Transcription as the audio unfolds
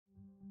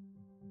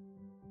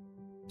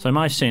So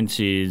my sense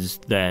is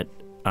that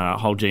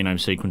whole genome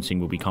sequencing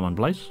will be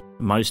commonplace.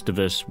 Most of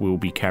us will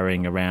be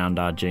carrying around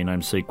our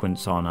genome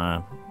sequence on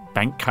a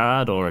bank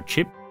card or a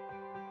chip.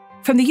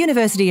 From the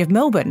University of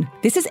Melbourne,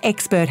 this is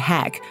Expert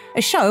Hack,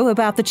 a show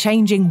about the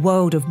changing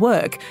world of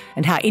work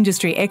and how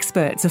industry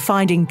experts are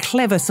finding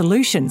clever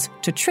solutions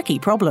to tricky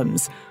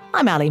problems.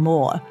 I'm Ali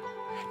Moore.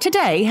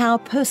 Today, how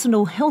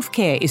personal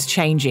healthcare is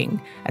changing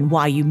and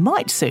why you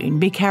might soon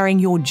be carrying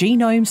your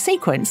genome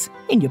sequence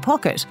in your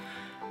pocket.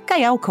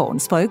 Gay Alcorn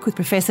spoke with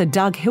Professor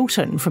Doug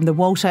Hilton from the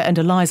Walter and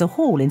Eliza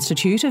Hall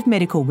Institute of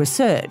Medical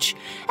Research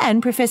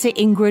and Professor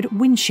Ingrid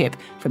Winship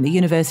from the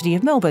University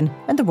of Melbourne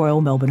and the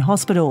Royal Melbourne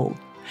Hospital.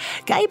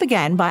 Gay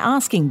began by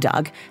asking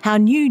Doug how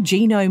new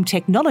genome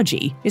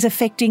technology is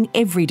affecting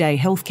everyday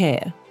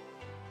healthcare.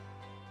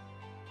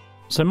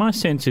 So my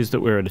sense is that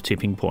we're at a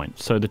tipping point.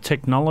 So the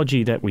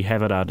technology that we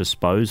have at our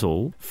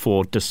disposal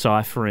for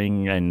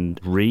deciphering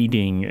and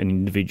reading an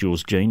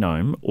individual's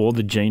genome or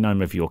the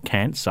genome of your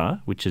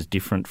cancer, which is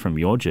different from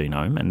your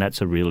genome, and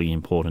that's a really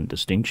important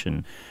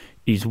distinction,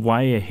 is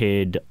way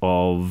ahead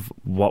of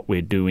what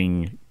we're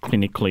doing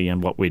clinically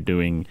and what we're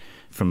doing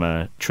from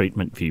a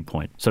treatment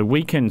viewpoint. So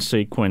we can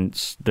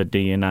sequence the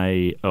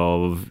DNA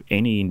of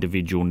any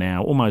individual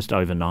now almost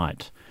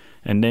overnight.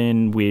 And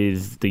then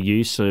with the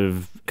use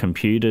of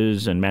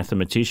computers and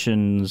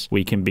mathematicians,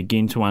 we can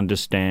begin to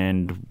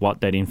understand what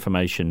that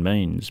information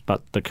means.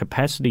 But the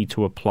capacity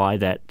to apply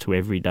that to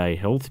everyday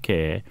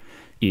healthcare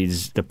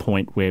is the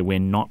point where we're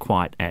not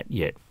quite at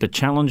yet. The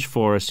challenge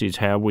for us is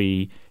how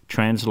we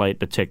translate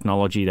the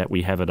technology that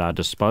we have at our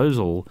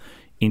disposal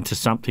into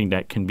something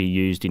that can be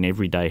used in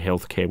everyday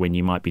healthcare when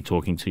you might be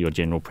talking to your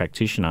general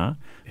practitioner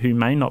who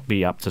may not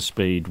be up to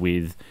speed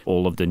with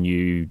all of the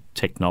new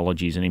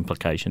technologies and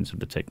implications of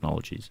the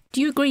technologies.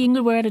 Do you agree,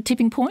 Ingrid, we're at a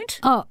tipping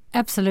point? Oh,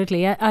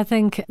 absolutely. I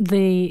think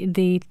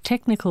the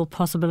technical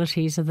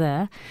possibilities are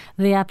there.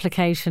 The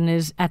application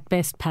is at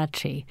best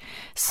patchy.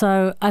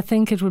 So I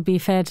think it would be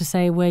fair to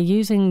say we're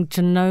using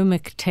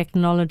genomic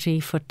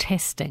technology for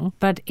testing,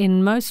 but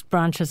in most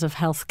branches of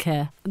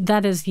healthcare,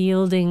 that is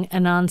yielding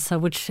an answer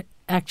which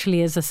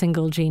actually is a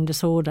single gene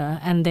disorder,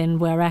 and then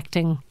we're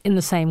acting in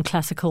the same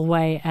classical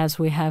way as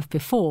we have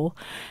before.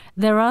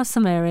 There are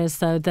some areas,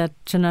 though, that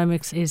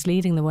genomics is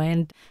leading the way,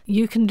 and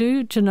you can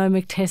do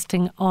genomic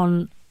testing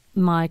on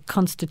my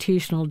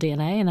constitutional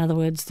DNA, in other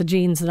words, the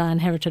genes that I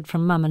inherited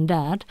from mum and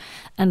dad,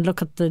 and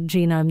look at the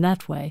genome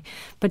that way.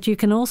 But you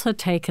can also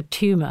take a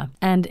tumour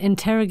and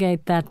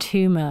interrogate that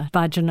tumour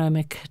by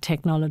genomic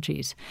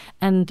technologies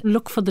and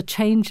look for the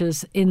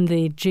changes in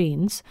the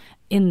genes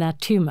in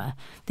that tumour.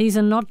 These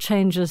are not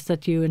changes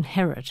that you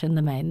inherit in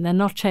the main. They're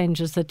not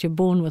changes that you're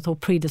born with or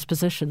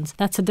predispositions.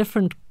 That's a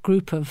different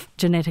group of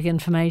genetic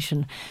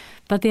information.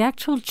 But the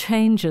actual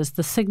changes,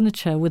 the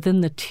signature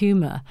within the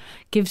tumour,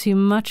 gives you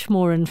much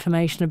more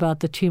information about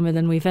the tumour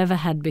than we've ever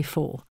had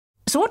before.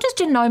 So what does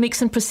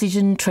genomics and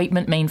precision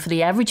treatment mean for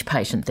the average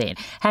patient then?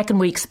 How can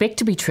we expect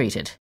to be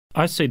treated?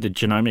 I see the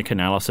genomic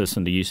analysis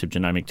and the use of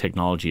genomic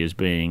technology as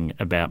being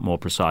about more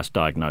precise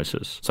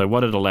diagnosis. So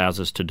what it allows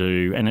us to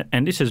do,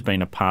 and this has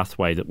been a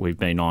pathway that we've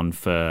been on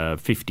for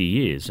 50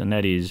 years, and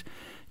that is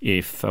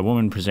if a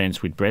woman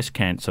presents with breast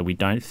cancer, we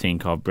don't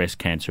think of breast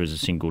cancer as a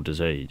single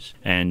disease.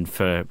 And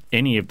for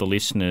any of the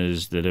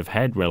listeners that have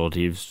had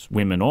relatives,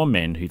 women or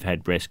men, who've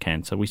had breast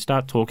cancer, we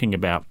start talking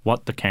about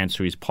what the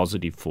cancer is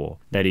positive for.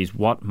 That is,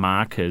 what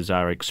markers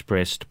are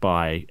expressed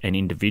by an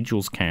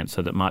individual's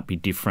cancer that might be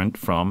different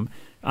from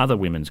other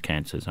women's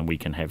cancers. And we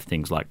can have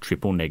things like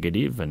triple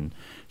negative and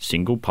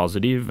single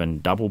positive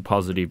and double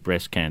positive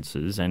breast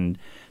cancers. And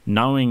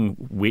knowing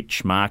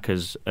which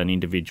markers an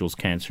individual's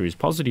cancer is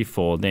positive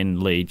for then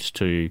leads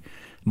to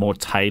more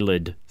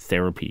tailored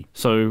therapy.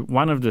 So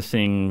one of the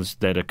things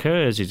that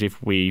occurs is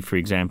if we, for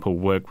example,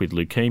 work with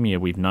leukemia,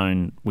 we've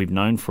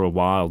known for a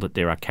while that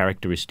there are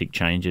characteristic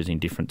changes in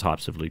different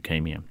types of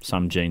leukemia.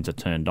 Some genes are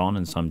turned on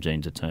and some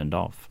genes are turned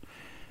off.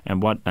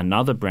 And what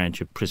another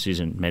branch of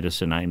precision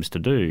medicine aims to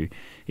do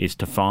is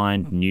to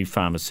find new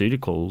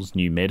pharmaceuticals,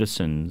 new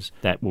medicines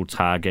that will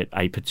target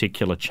a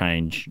particular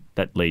change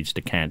that leads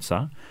to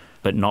cancer,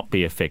 but not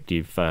be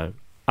effective for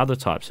other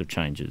types of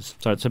changes.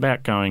 So it's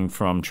about going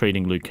from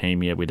treating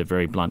leukemia with a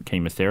very blunt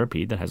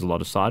chemotherapy that has a lot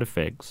of side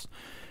effects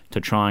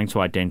to trying to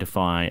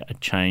identify a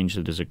change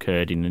that has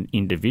occurred in an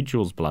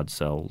individual's blood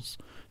cells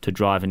to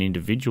drive an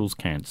individual's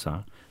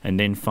cancer, and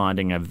then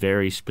finding a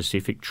very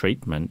specific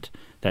treatment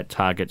that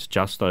targets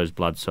just those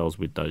blood cells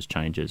with those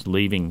changes,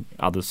 leaving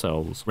other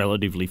cells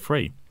relatively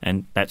free.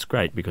 And that's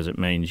great because it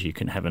means you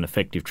can have an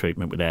effective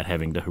treatment without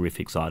having the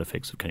horrific side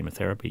effects of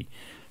chemotherapy.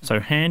 So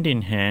hand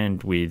in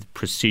hand with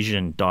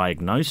precision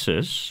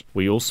diagnosis,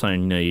 we also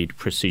need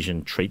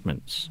precision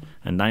treatments,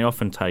 and they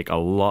often take a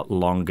lot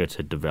longer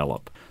to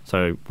develop.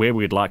 So where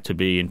we'd like to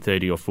be in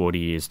 30 or 40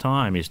 years'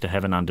 time is to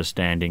have an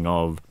understanding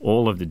of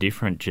all of the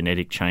different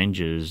genetic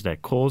changes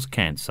that cause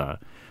cancer,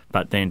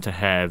 but then to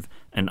have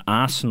an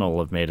arsenal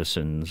of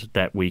medicines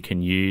that we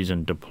can use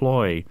and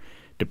deploy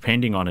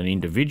depending on an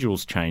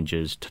individual's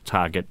changes to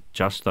target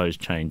just those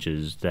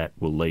changes that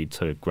will lead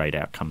to great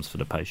outcomes for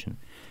the patient.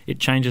 it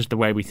changes the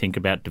way we think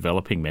about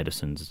developing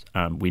medicines.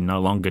 We no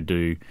longer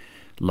do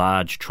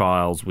large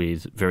trials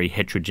with very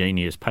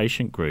heterogeneous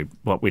patient group.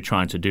 What we're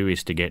trying to do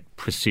is to get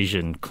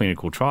precision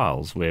clinical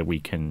trials where we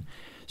can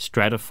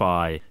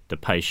stratify the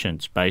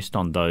patients based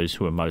on those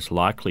who are most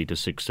likely to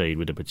succeed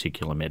with a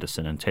particular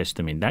medicine and test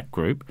them in that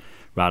group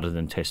rather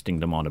than testing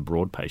them on a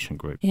broad patient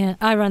group. Yeah,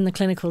 I run the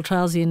clinical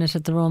trials unit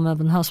at the Royal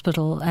Melbourne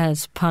Hospital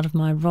as part of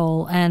my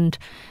role, and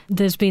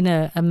there's been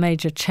a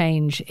major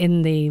change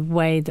in the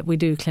way that we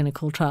do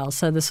clinical trials.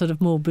 So the sort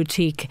of more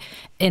boutique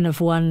N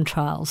of one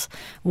trials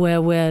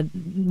where we're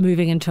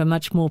moving into a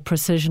much more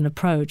precision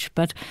approach.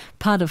 But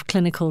part of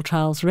clinical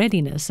trials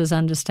readiness is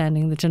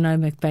understanding the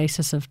genomic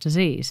basis of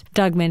disease.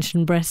 Doug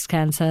mentioned breast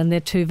cancer, and they're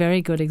two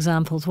very good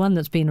examples. One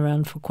that's been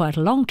around for quite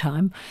a long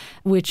time,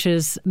 which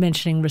is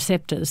mentioning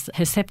receptors.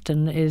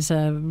 Herceptin is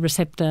a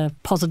receptor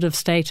positive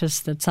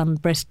status that some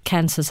breast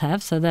cancers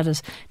have, so that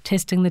is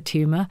testing the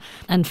tumour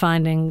and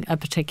finding a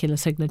particular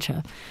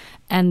signature.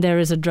 And there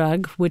is a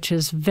drug which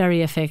is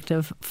very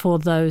effective for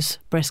those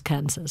breast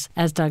cancers.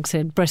 As Doug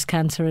said, breast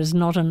cancer is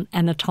not an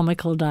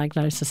anatomical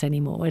diagnosis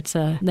anymore.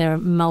 There are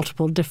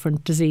multiple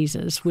different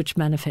diseases which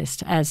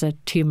manifest as a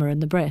tumour in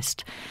the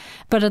breast.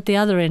 But at the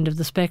other end of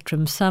the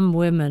spectrum, some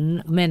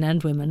women, men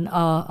and women,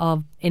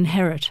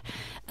 inherit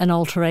an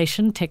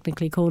alteration,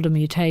 technically called a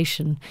mutation,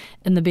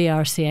 in the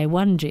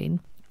BRCA1 gene.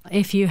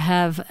 If you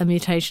have a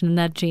mutation in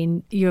that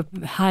gene, you're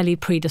highly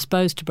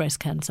predisposed to breast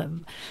cancer.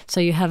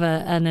 So you have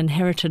an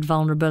inherited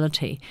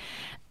vulnerability.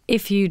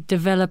 If you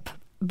develop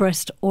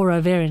breast or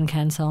ovarian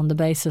cancer on the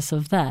basis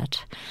of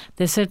that,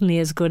 there certainly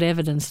is good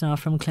evidence now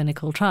from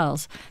clinical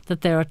trials that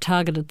there are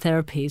targeted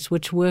therapies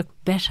which work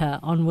better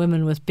on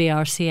women with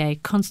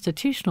BRCA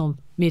constitutional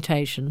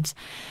mutations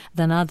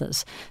than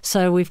others.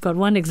 So we've got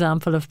one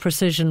example of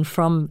precision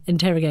from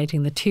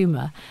interrogating the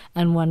tumour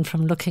and one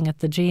from looking at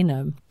the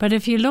genome. But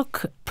if you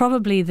look,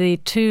 probably the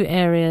two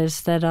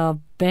areas that are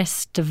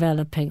best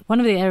developing, one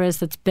of the areas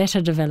that's better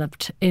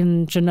developed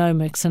in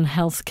genomics and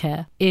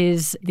healthcare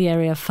is the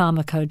area of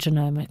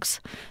pharmacogenomics.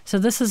 So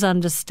this is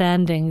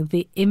understanding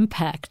the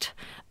impact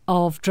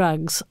of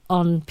drugs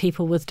on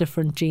people with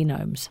different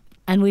genomes.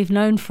 And we've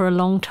known for a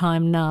long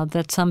time now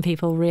that some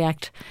people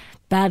react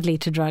badly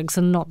to drugs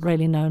and not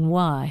really known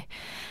why.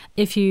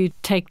 If you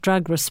take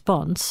drug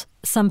response,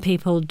 some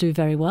people do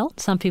very well,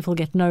 some people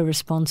get no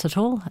response at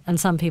all, and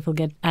some people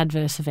get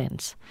adverse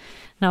events.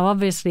 Now,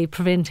 obviously,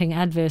 preventing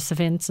adverse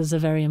events is a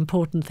very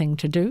important thing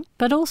to do,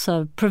 but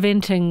also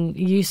preventing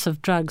use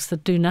of drugs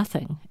that do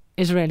nothing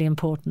is really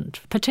important,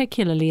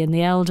 particularly in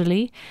the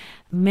elderly.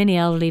 Many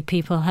elderly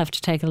people have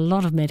to take a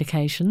lot of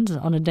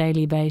medications on a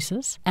daily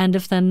basis, and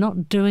if they're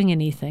not doing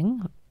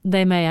anything,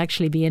 they may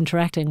actually be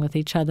interacting with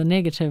each other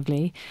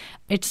negatively.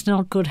 It's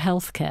not good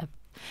healthcare.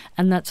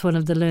 And that's one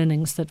of the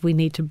learnings that we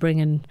need to bring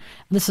in.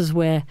 This is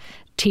where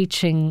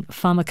teaching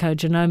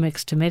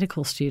pharmacogenomics to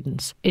medical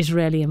students is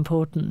really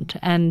important.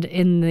 And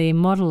in the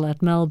model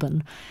at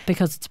Melbourne,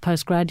 because it's a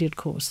postgraduate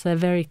course, they're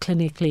very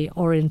clinically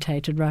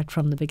orientated right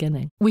from the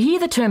beginning. We hear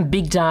the term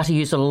big data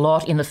used a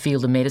lot in the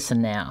field of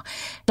medicine now.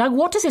 Doug,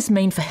 what does this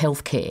mean for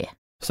healthcare?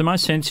 So my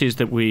sense is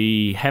that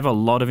we have a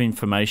lot of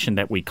information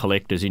that we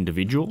collect as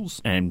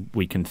individuals, and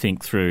we can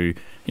think through,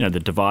 the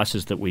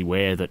devices that we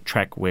wear that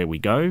track where we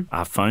go.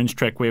 Our phones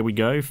track where we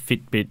go.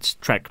 Fitbits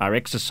track our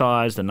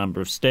exercise, the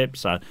number of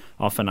steps,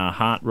 often our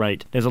heart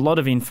rate. There's a lot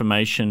of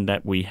information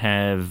that we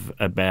have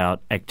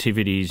about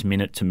activities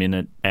minute to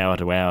minute, hour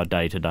to hour,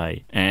 day to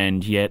day.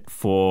 And yet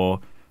for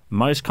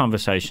most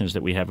conversations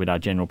that we have with our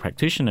general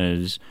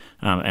practitioners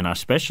and our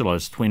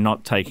specialists, we're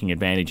not taking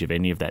advantage of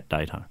any of that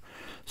data.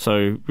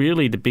 So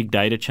really the big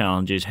data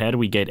challenge is how do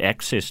we get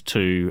access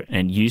to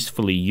and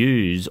usefully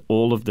use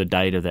all of the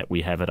data that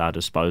we have at our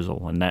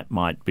disposal? And that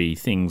might be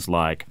things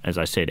like, as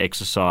I said,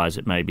 exercise,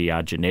 it may be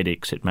our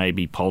genetics, it may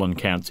be pollen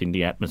counts in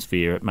the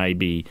atmosphere, it may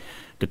be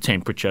the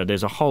temperature.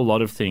 There's a whole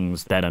lot of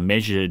things that are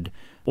measured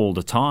all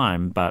the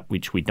time, but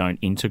which we don't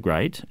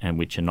integrate and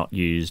which are not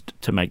used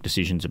to make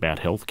decisions about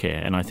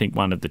healthcare. And I think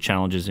one of the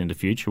challenges in the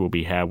future will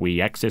be how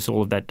we access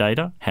all of that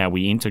data, how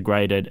we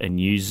integrate it and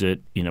use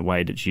it in a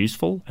way that's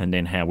useful, and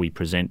then how we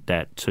present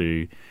that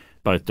to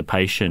both the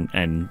patient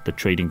and the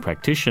treating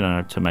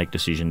practitioner to make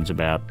decisions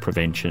about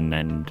prevention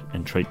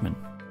and treatment.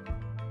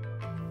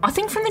 I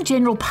think from the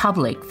general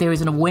public, there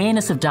is an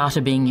awareness of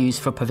data being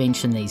used for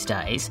prevention these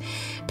days.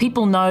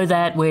 People know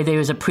that where there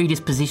is a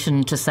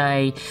predisposition to,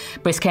 say,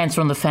 breast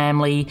cancer on the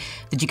family,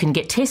 that you can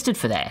get tested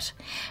for that.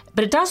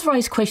 But it does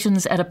raise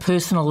questions at a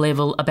personal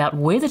level about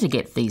whether to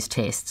get these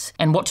tests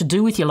and what to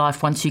do with your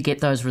life once you get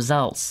those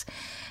results.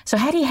 So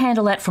how do you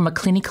handle that from a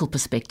clinical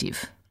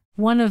perspective?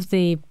 One of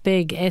the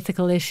big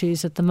ethical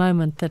issues at the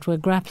moment that we're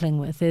grappling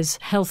with is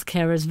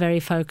healthcare is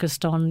very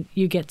focused on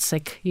you get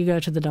sick, you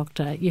go to the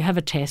doctor, you have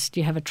a test,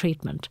 you have a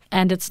treatment.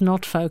 And it's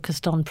not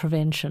focused on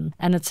prevention.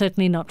 And it's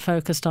certainly not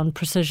focused on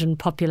precision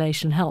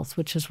population health,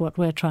 which is what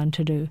we're trying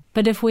to do.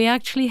 But if we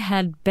actually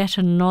had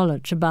better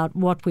knowledge about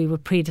what we were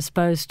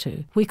predisposed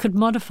to, we could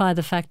modify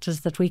the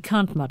factors that we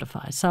can't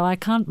modify. So I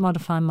can't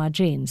modify my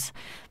genes,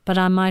 but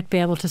I might be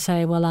able to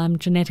say, well, I'm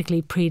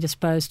genetically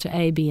predisposed to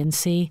A, B, and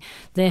C,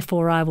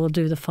 therefore I will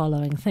do the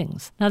following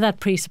things. Now, that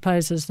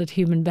presupposes that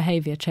human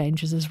behaviour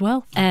changes as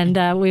well, and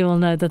we all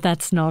know that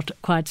that's not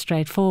quite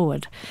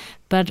straightforward.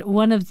 But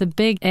one of the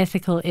big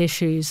ethical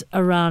issues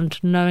around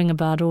knowing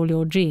about all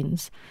your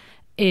genes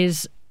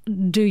is,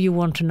 do you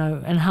want to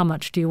know, and how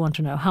much do you want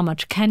to know? How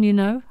much can you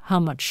know? How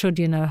much should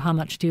you know? How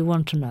much do you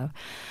want to know?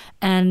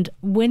 And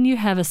when you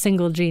have a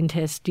single gene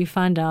test, you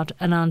find out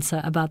an answer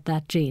about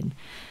that gene.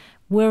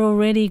 We're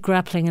already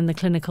grappling in the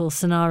clinical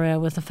scenario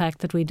with the fact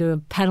that we do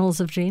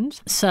panels of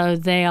genes, so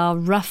they are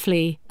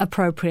roughly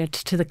appropriate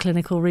to the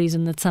clinical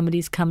reason that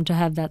somebody's come to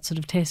have that sort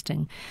of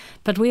testing.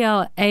 But we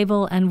are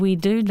able, and we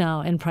do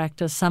now in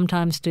practice,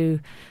 sometimes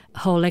do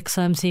whole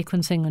exome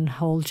sequencing and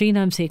whole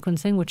genome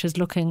sequencing, which is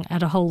looking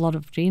at a whole lot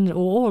of genes or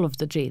all of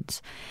the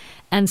genes.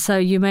 And so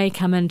you may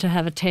come in to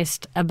have a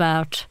test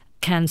about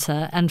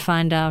cancer and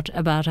find out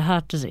about a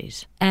heart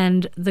disease.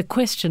 And the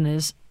question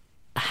is,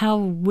 how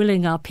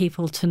willing are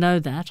people to know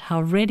that?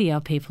 How ready are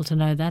people to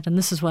know that? And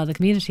this is why the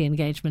community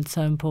engagement is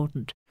so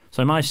important.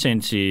 So my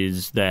sense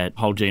is that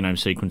whole genome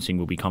sequencing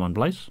will be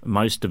commonplace.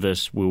 Most of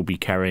us will be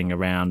carrying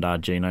around our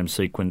genome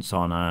sequence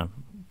on a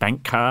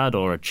bank card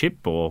or a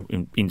chip or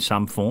in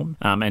some form,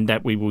 and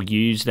that we will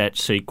use that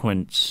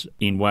sequence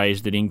in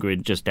ways that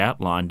Ingrid just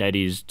outlined, that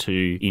is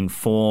to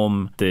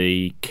inform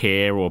the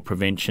care or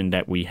prevention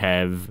that we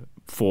have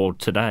for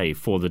today,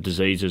 for the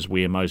diseases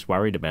we are most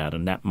worried about.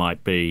 And that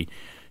might be,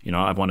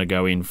 I want to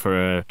go in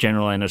for a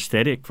general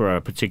anaesthetic for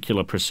a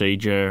particular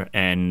procedure,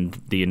 and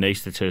the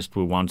anaesthetist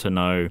will want to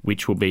know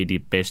which will be the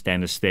best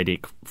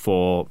anaesthetic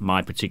for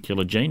my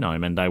particular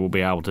genome, and they will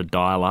be able to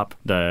dial up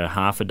the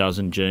half a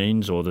dozen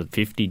genes or the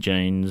 50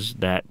 genes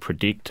that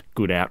predict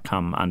good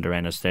outcome under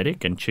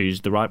anaesthetic and choose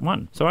the right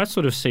one. So I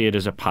sort of see it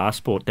as a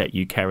passport that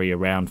you carry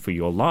around for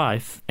your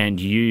life and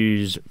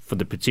use for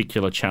the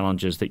particular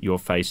challenges that you're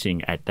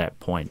facing at that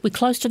point. We're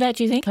close to that,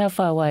 do you think? How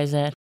far away is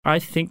that? I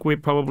think we're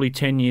probably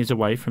 10 years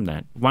away from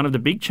that. One of the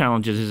big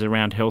challenges is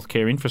around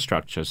healthcare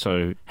infrastructure.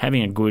 So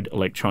having a good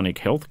electronic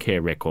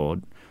healthcare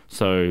record,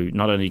 so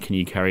not only can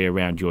you carry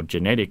around your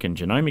genetic and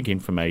genomic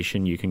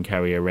information, you can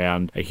carry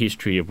around a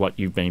history of what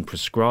you've been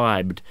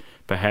prescribed,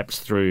 perhaps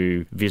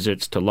through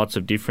visits to lots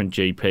of different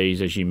GPs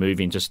as you move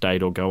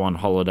interstate or go on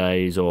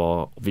holidays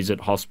or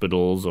visit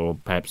hospitals or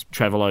perhaps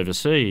travel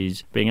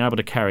overseas. Being able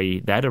to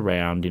carry that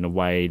around in a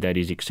way that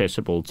is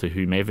accessible to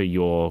whomever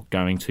you're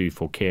going to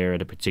for care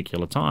at a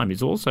particular time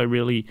is also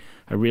really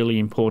a really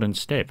important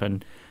step,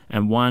 and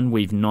one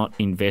we've not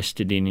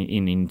invested in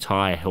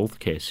entire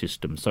healthcare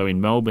system. So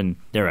in Melbourne,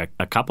 there are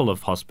a couple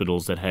of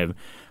hospitals that have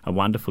a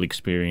wonderful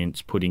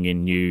experience putting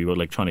in new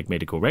electronic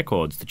medical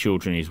records. The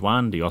Children is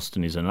one, the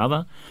Austin is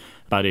another.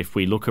 But if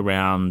we look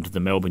around the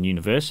Melbourne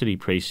University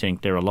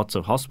precinct, there are lots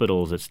of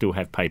hospitals that still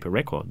have paper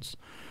records.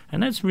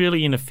 And that's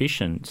really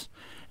inefficient.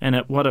 And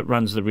what it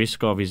runs the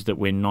risk of is that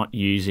we're not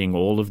using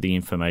all of the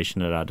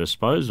information at our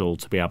disposal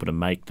to be able to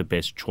make the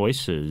best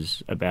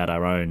choices about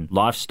our own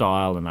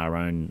lifestyle and our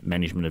own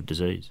management of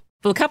disease.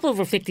 Well, a couple of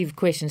reflective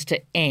questions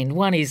to end.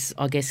 One is,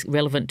 I guess,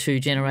 relevant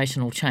to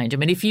generational change. I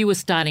mean, if you were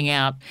starting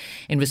out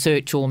in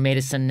research or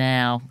medicine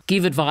now,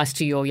 give advice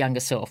to your younger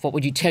self. What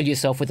would you tell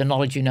yourself with the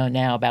knowledge you know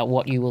now about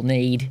what you will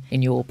need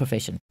in your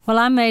profession? Well,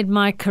 I made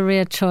my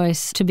career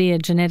choice to be a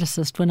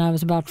geneticist when I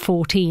was about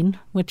 14,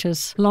 which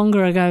is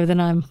longer ago than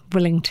I'm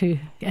willing to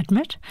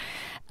admit.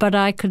 But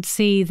I could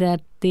see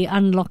that the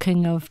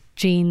unlocking of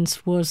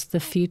genes was the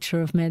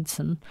future of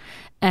medicine.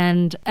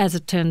 And as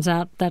it turns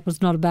out, that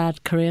was not a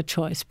bad career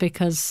choice,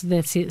 because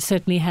there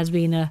certainly has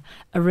been a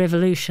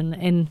revolution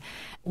in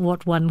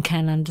what one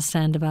can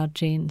understand about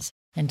genes.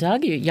 And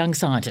Doug, you're a young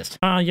scientist.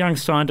 A young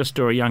scientist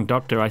or a young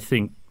doctor, I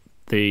think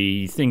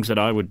the things that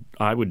I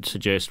would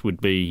suggest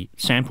would be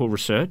sample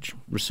research.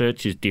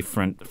 Research is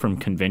different from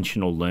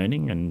conventional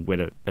learning, and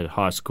whether at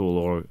high school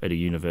or at a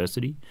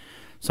university.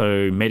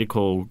 So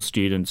medical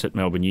students at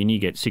Melbourne Uni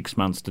get 6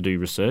 months to do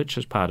research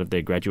as part of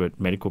their graduate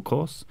medical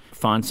course.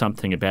 Find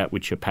something about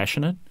which you're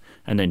passionate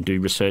and then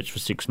do research for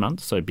 6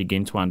 months. So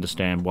begin to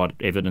understand what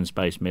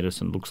evidence-based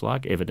medicine looks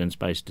like,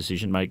 evidence-based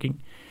decision-making.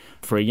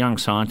 For a young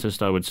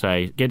scientist, I would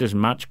say get as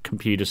much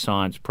computer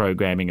science,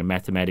 programming and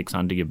mathematics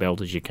under your belt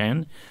as you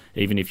can.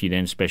 Even if you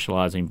then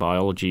specialise in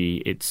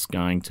biology, it's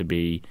going to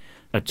be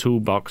a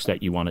toolbox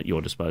that you want at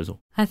your disposal.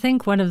 I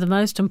think one of the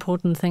most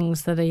important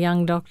things that a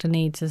young doctor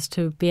needs is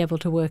to be able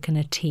to work in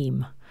a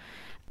team.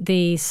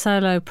 The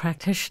solo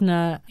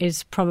practitioner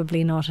is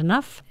probably not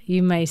enough.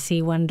 You may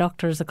see one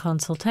doctor as a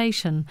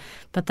consultation,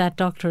 but that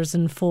doctor is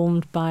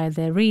informed by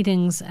their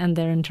readings and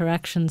their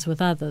interactions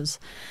with others.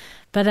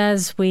 But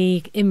as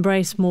we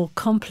embrace more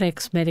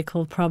complex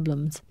medical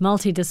problems,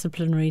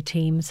 multidisciplinary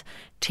teams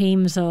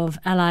of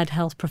allied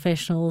health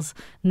professionals,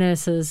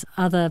 nurses,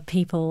 other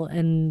people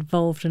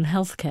involved in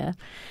healthcare,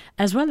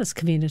 as well as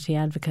community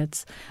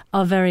advocates,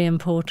 are very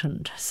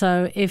important.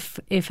 So if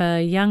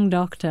a young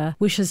doctor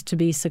wishes to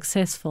be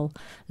successful,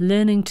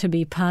 learning to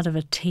be part of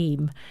a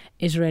team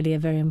is really a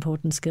very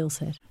important skill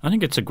set. I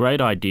think it's a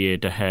great idea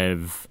to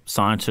have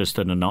scientists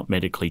that are not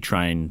medically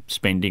trained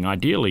spending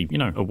ideally,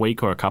 a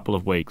week or a couple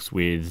of weeks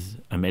with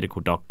a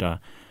medical doctor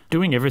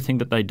doing everything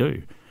that they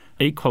do.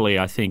 Equally,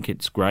 I think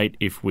it's great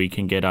if we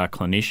can get our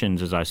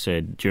clinicians, as I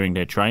said, during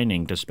their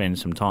training to spend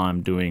some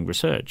time doing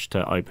research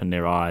to open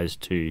their eyes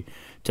to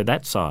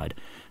that side.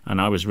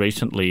 And I was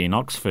recently in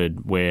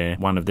Oxford where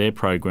one of their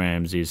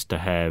programs is to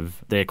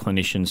have their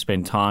clinicians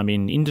spend time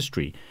in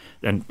industry,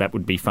 and that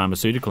would be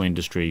pharmaceutical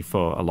industry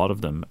for a lot of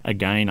them.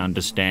 Again,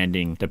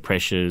 understanding the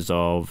pressures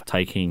of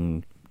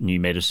taking new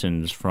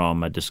medicines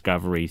from a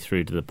discovery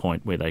through to the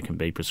point where they can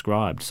be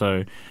prescribed.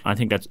 So I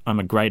think I'm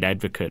a great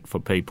advocate for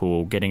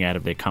people getting out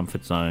of their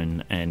comfort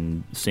zone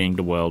and seeing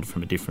the world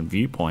from a different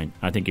viewpoint.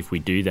 I think if we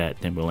do that,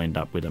 then we'll end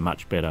up with a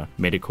much better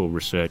medical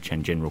research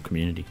and general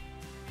community.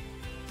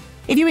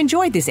 If you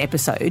enjoyed this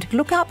episode,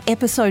 look up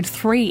episode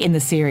 3 in the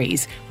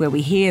series, where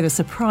we hear the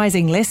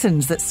surprising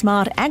lessons that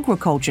smart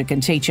agriculture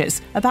can teach us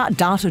about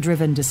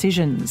data-driven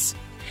decisions.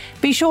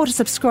 Be sure to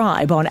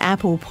subscribe on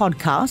Apple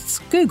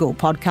Podcasts, Google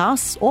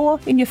Podcasts, or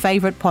in your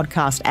favourite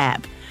podcast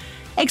app.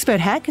 Expert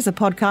Hack is a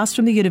podcast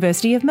from the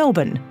University of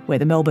Melbourne, where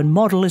the Melbourne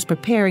model is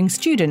preparing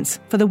students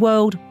for the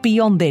world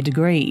beyond their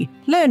degree.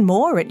 Learn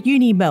more at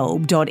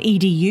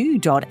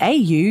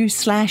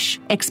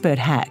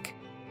unimelb.edu.au/experthack.